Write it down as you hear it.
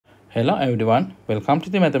Hello everyone, welcome to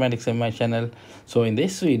the mathematics in my channel. So in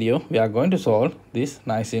this video we are going to solve this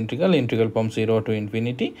nice integral from 0 to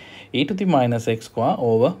infinity e to the minus x square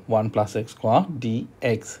over 1 plus x square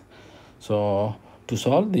dx. So to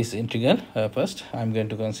solve this integral, first I'm going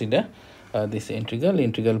to consider this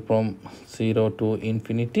integral from 0 to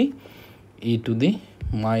infinity e to the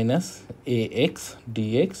minus ax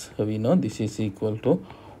dx. We know this is equal to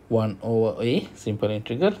 1 over a, simple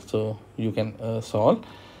integral, so you can solve.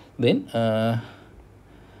 Then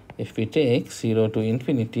if we take 0 to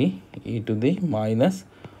infinity e to the minus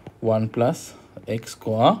 1 plus x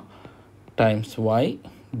square times y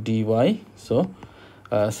dy, so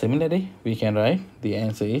similarly we can write the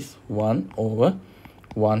answer is 1 over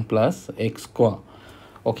 1 plus x square.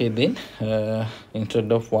 Okay, then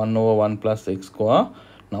instead of 1 over 1 plus x square,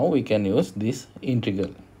 now we can use this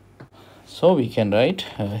integral. So we can write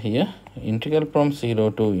here integral from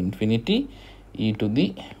 0 to infinity e to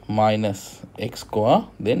the minus x square.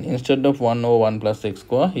 Then instead of 1 over 1 plus x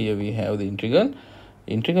square, here we have the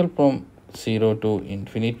integral from 0 to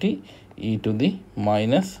infinity e to the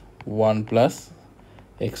minus 1 plus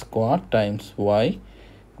x square times y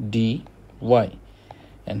dy,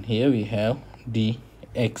 and here we have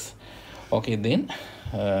dx. Okay, then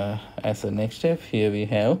as a next step, here we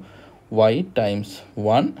have y times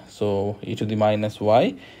 1, so e to the minus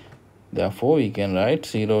y. Therefore we can write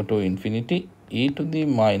 0 to infinity e to the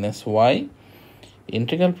minus y,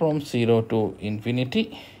 integral from 0 to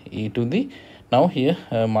infinity e to the, now here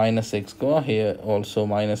minus x square, here also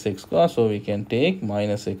minus x square, so we can take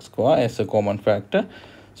minus x square as a common factor.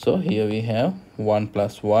 So here we have 1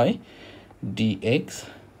 plus y dx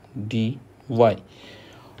dy.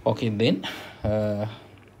 Okay, then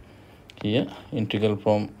here integral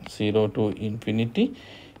from 0 to infinity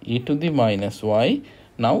e to the minus y.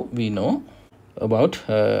 Now we know about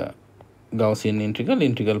Gaussian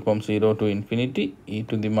integral from 0 to infinity e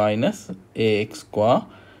to the minus ax square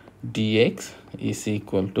dx is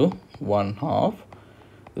equal to 1/2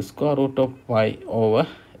 the square root of pi over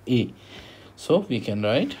a. So we can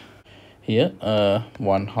write here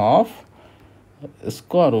 1/2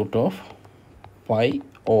 square root of pi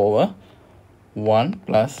over 1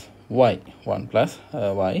 plus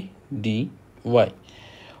y dy.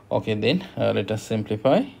 Okay, then let us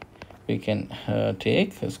simplify. We can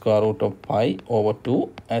take square root of pi over 2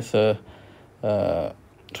 as a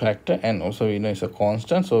factor, and also we know it's a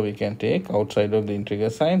constant, so we can take outside of the integral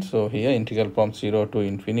sign. So here integral from 0 to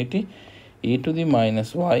infinity e to the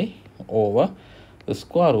minus y over the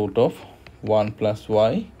square root of 1 plus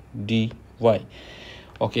y dy.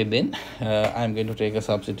 Okay, then I'm going to take a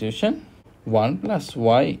substitution. 1 plus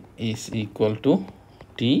y is equal to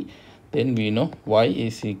t. Then we know y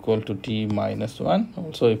is equal to t minus 1.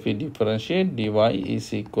 Also, if we differentiate, dy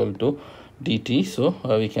is equal to dt. So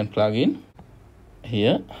we can plug in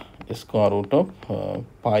here square root of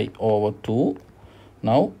pi over 2.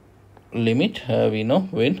 Now limit, we know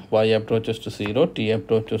when y approaches to 0, t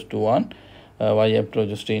approaches to 1, y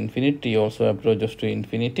approaches to infinity, t also approaches to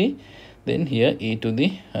infinity. Then here e to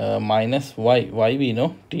the minus y we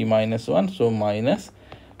know t minus 1, so minus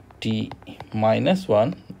t minus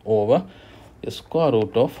 1 over the square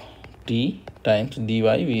root of t times dy,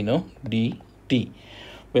 we know dt.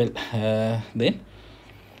 Well, then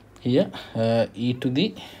here e to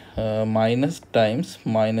the minus times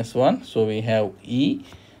minus 1, so we have e,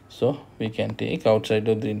 so we can take outside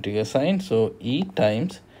of the integral sign, so e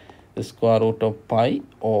times the square root of pi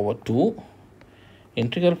over 2,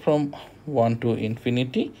 integral from 1 to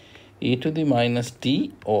infinity e to the minus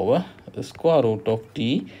t over the square root of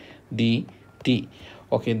t dt.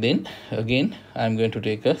 Okay, then again I'm going to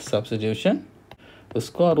take a substitution. The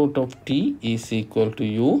square root of t is equal to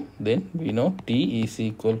u. Then we know t is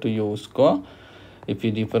equal to u square. If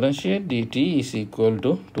we differentiate, dt is equal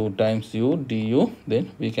to 2 times u du.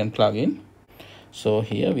 Then we can plug in. So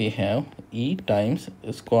here we have e times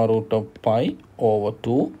square root of pi over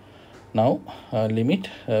 2. Now limit,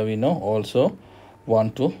 we know also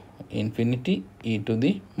 1 to infinity e to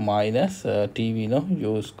the minus t, we know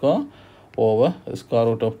u square over square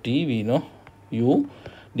root of t, we know u,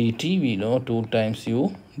 dt, we know 2 times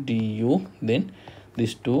u du. Then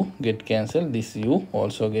this 2 get cancelled, this u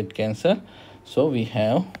also get cancelled, so we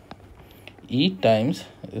have e times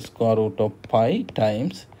square root of pi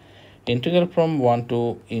times integral from 1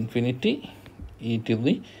 to infinity e to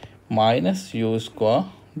the minus u square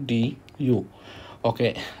du.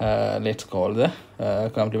 Okay, let's call the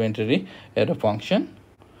complementary error function.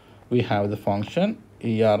 We have the function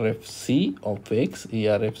ERFC of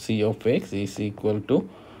x is equal to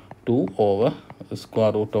 2 over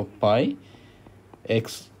square root of pi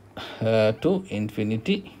x to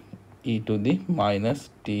infinity e to the minus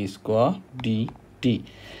t square dt.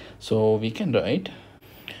 So we can write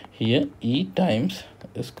here e times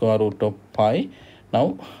square root of pi.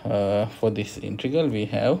 Now for this integral we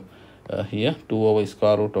have here 2 over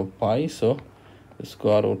square root of pi, so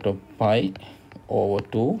square root of pi over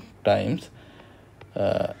 2 times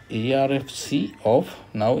ERFC of,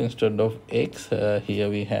 now instead of x here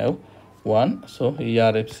we have 1, so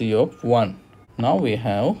ERFC of 1. Now we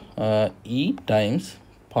have e times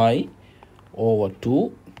pi over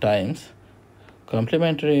 2 times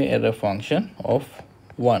complementary error function of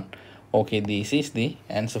 1. Okay, this is the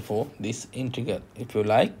answer for this integral. If you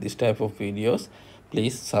like this type of videos,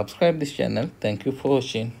 please subscribe this channel. Thank you for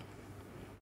watching.